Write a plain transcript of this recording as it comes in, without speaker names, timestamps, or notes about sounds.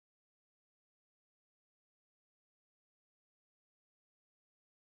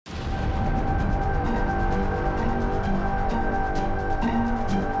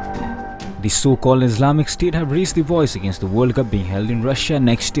The so-called Islamic State have raised their voice against the World Cup being held in Russia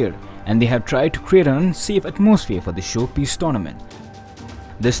next year, and they have tried to create an unsafe atmosphere for the showpiece tournament.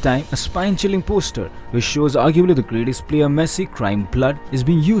 This time, a spine-chilling poster which shows arguably the greatest player Messi crying blood is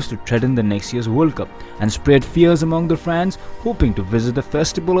being used to threaten the next year's World Cup and spread fears among the fans hoping to visit the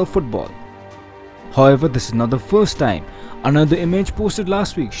festival of football. However, this is not the first time. Another image posted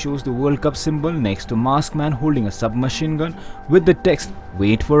last week shows the World Cup symbol next to a masked man holding a submachine gun with the text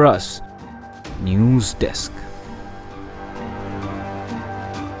 "Wait for us." News Desk.